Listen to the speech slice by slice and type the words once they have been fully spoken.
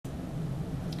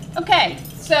Okay,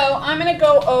 so I'm going to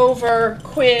go over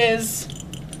quiz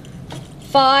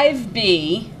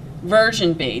 5B,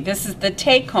 version B. This is the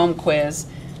take-home quiz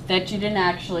that you didn't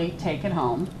actually take at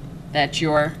home, that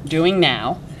you're doing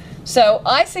now. So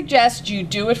I suggest you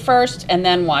do it first and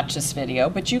then watch this video,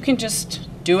 but you can just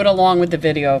do it along with the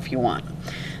video if you want.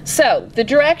 So the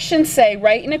directions say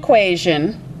write an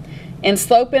equation in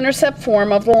slope-intercept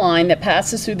form of the line that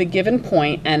passes through the given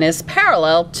point and is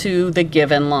parallel to the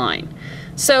given line.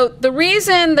 So the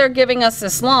reason they're giving us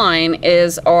this line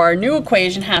is our new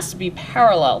equation has to be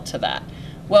parallel to that.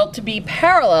 Well, to be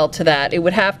parallel to that, it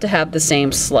would have to have the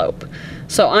same slope.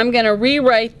 So I'm going to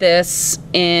rewrite this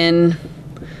in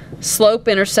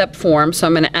slope-intercept form. So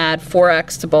I'm going to add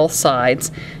 4x to both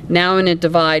sides. Now I'm going to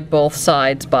divide both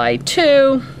sides by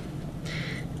 2.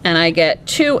 And I get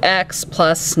 2x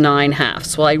plus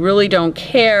 9/2. Well, I really don't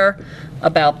care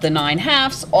about the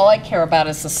 9/2. All I care about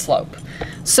is the slope.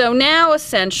 So now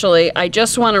essentially I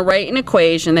just want to write an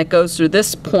equation that goes through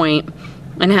this point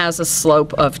and has a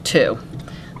slope of 2.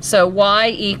 So y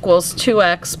equals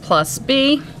 2x plus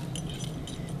b,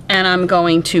 and I'm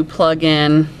going to plug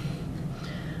in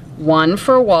 1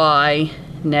 for y,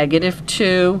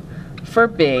 -2 for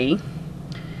b,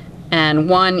 and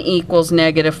 1 equals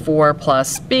 -4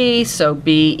 plus b, so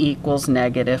b equals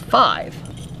 -5.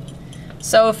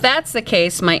 So if that's the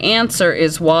case, my answer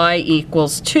is y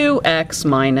equals 2x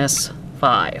minus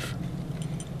 5.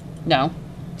 No,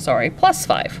 sorry, plus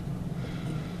 5.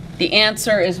 The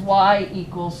answer is y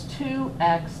equals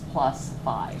 2x plus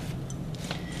 5.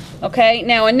 Okay,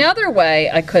 now another way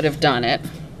I could have done it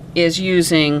is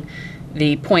using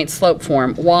the point slope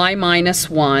form. Y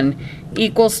minus 1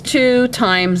 equals 2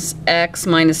 times x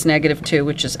minus -2,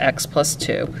 which is x plus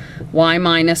 2. Y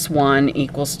minus 1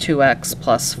 equals 2x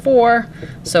plus 4,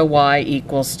 so y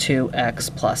equals 2x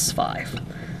plus 5.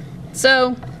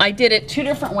 So I did it two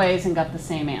different ways and got the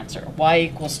same answer. Y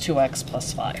equals 2x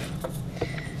plus 5.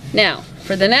 Now,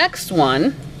 for the next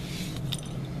one,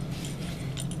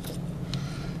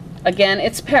 again,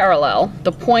 it's parallel.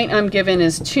 The point I'm given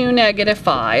is 2,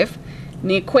 -5. And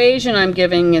the equation I'm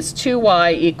giving is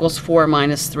 2y equals 4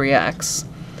 minus 3x.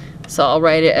 So I'll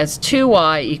write it as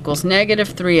 2y equals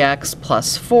 -3x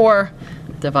plus 4.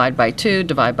 Divide by 2,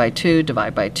 divide by 2,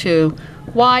 divide by 2.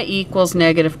 Y equals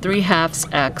 -3/2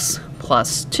 x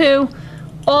plus 2.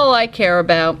 All I care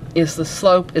about is the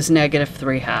slope is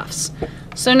 -3/2.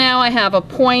 So now I have a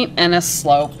point and a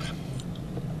slope.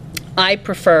 I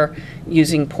prefer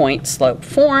using point slope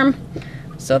form,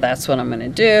 so that's what I'm going to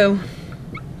do.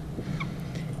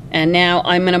 And now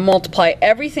I'm going to multiply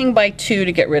everything by 2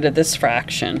 to get rid of this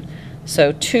fraction.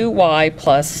 So 2y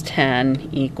plus 10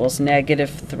 equals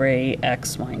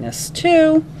 -3x minus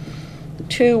 2.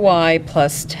 2y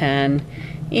plus 10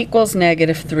 equals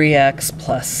 -3x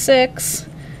plus 6.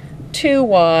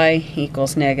 2y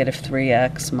equals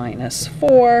 -3x minus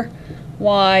 4.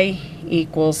 Y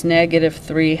equals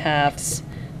 -3/2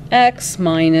 x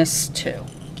minus 2.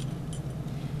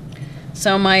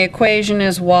 So my equation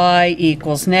is y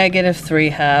equals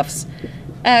 -3/2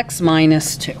 x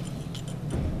minus 2.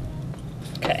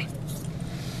 Okay.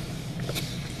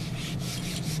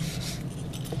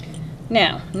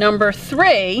 Now, number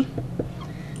 3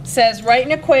 says write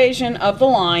an equation of the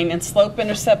line in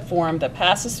slope-intercept form that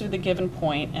passes through the given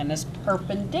point and is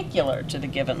perpendicular to the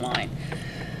given line.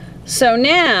 So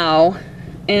now,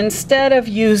 instead of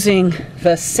using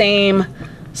the same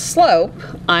slope,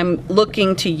 I'm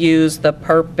looking to use the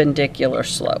perpendicular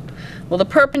slope. Well, the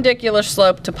perpendicular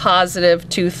slope to positive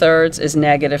 2/3 is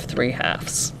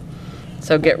 -3/2.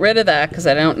 So get rid of that because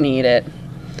I don't need it.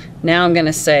 Now I'm going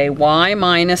to say y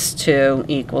minus 2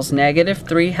 equals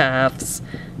 -3/2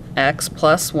 x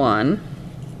plus 1.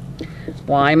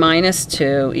 Y minus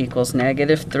 2 equals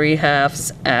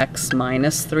 -3/2 x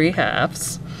minus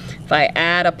 3/2. If I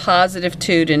add a positive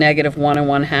 2 to -1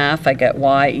 1/2, I get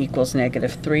y equals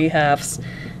 -3/2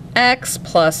 x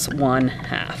plus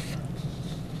 1/2.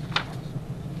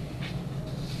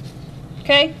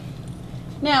 Okay?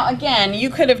 Now again, you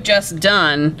could have just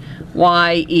done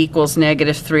y equals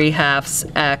 -3/2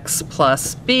 x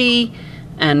plus b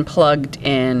and plugged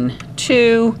in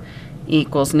 2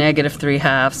 equals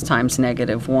 -3/2 times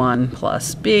 -1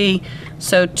 plus b.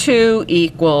 So 2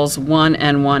 equals 1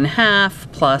 and 1/2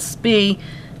 plus b,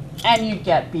 and you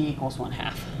get b equals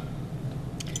 1/2.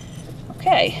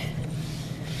 Okay.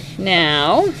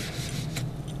 Now,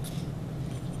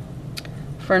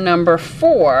 for number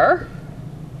 4,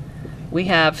 we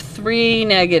have 3,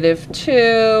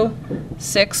 -2,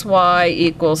 6y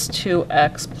equals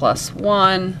 2x plus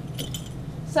 1.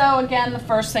 So again, the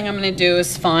first thing I'm going to do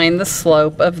is find the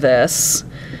slope of this.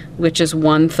 which is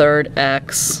 1/3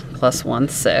 x plus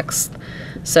 1/6.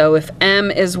 So if m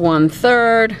is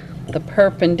 1/3, the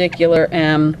perpendicular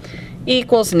m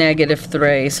equals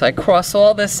 -3. So I cross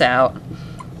all this out,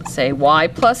 say y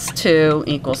plus 2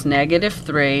 equals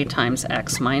 -3 times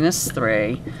x minus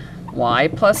 3. Y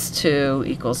plus 2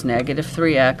 equals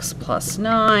 -3x plus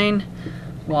 9.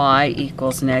 Y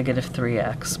equals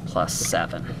 -3x plus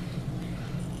 7.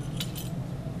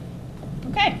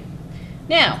 Okay.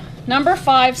 Now, number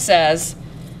 5 says,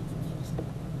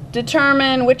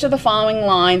 determine which of the following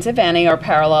lines, if any, are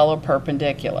parallel or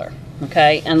perpendicular.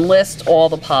 Okay, and list all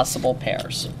the possible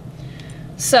pairs.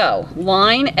 So,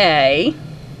 line A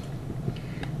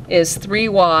is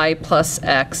 3y plus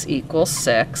x equals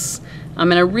 6. I'm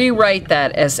going to rewrite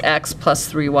that as x plus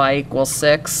 3y equals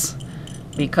 6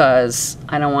 because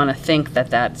I don't want to think that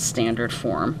that's standard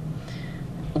form.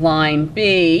 Line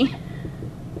B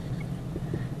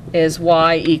is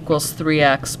y equals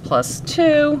 3x plus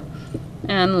 2,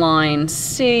 and line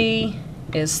C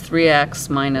is 3x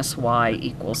minus y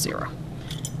equals 0.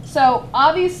 So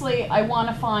obviously I want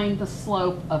to find the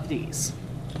slope of these.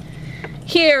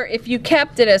 Here, if you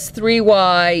kept it as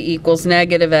 3y equals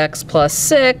 -x plus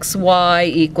 6, y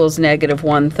equals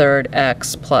 -1/3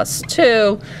 x plus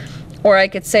 2, or I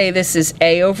could say this is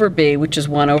a over b, which is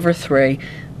 1/3.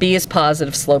 B is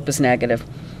positive, slope is negative.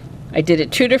 I did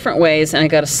it two different ways, and I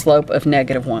got a slope of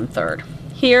 -1/3.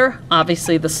 Here,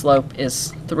 obviously, the slope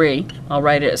is 3. I'll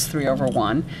write it as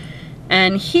 3/1.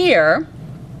 And here,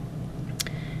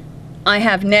 I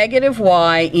have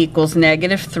 -y equals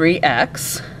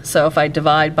 -3x. So if I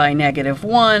divide by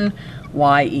 -1,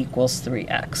 y equals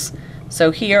 3x.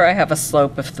 So here I have a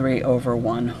slope of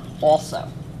 3/1 also.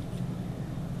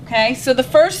 Okay, so the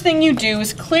first thing you do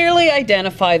is clearly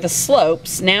identify the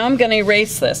slopes. Now I'm going to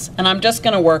erase this, and I'm just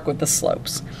going to work with the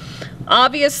slopes.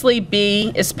 Obviously,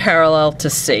 B is parallel to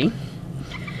C.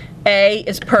 A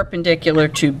is perpendicular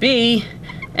to B,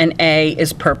 and A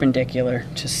is perpendicular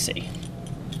to C.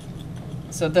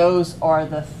 So those are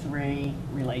the three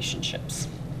relationships.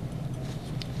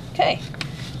 Okay,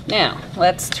 now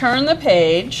let's turn the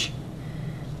page,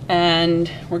 and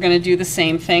we're going to do the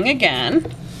same thing again.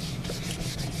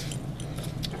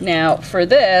 Now for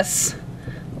this,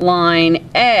 line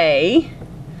A,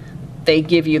 they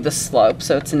give you the slope,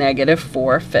 so it's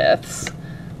 -4/5.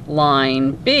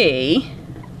 Line B,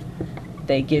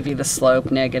 they give you the slope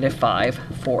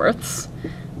 -5/4.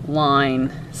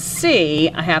 Line C,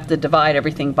 I have to divide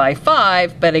everything by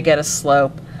 5, but I get a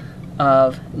slope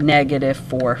of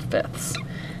 -4/5.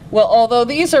 Well, although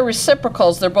these are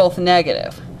reciprocals, they're both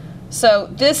negative. So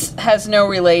this has no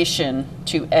relation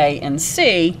to A and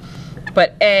C,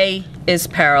 but A is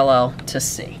parallel to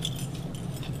C.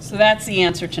 So that's the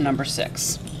answer to number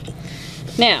 6.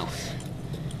 Now,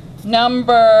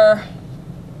 number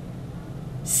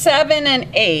 7 and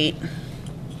 8,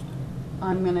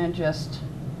 I'm going to just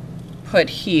put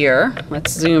here.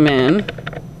 Let's zoom in.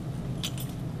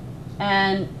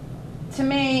 And to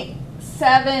me,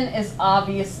 7 is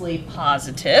obviously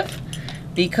positive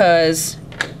because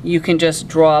you can just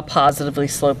draw a positively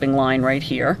sloping line right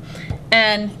here.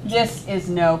 And this is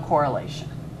no correlation.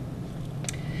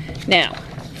 Now,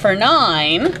 for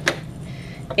 9,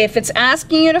 if it's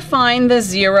asking you to find the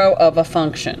 0 of a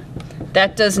function,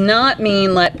 that does not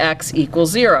mean let x equal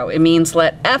 0. It means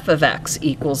let f of x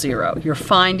equal 0. You're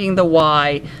finding the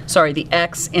the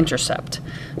x intercept.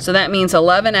 So that means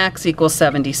 11x equals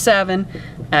 77,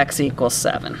 x equals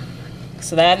 7.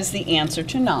 So that is the answer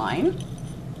to 9.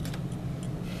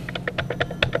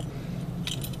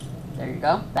 There you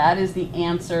go. That is the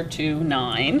answer to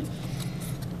 9.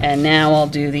 And now I'll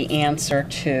do the answer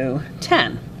to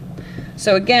 10.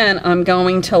 So again, I'm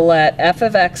going to let f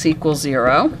of x equal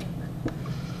 0.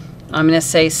 I'm going to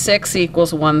say 6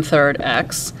 equals 1/3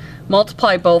 x.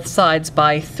 Multiply both sides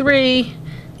by 3,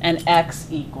 and x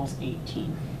equals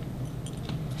 18.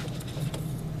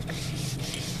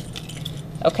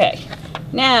 Okay,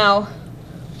 now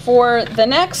for the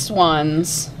next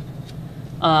ones,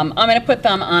 I'm going to put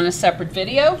them on a separate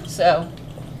video, so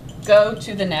go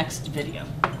to the next video.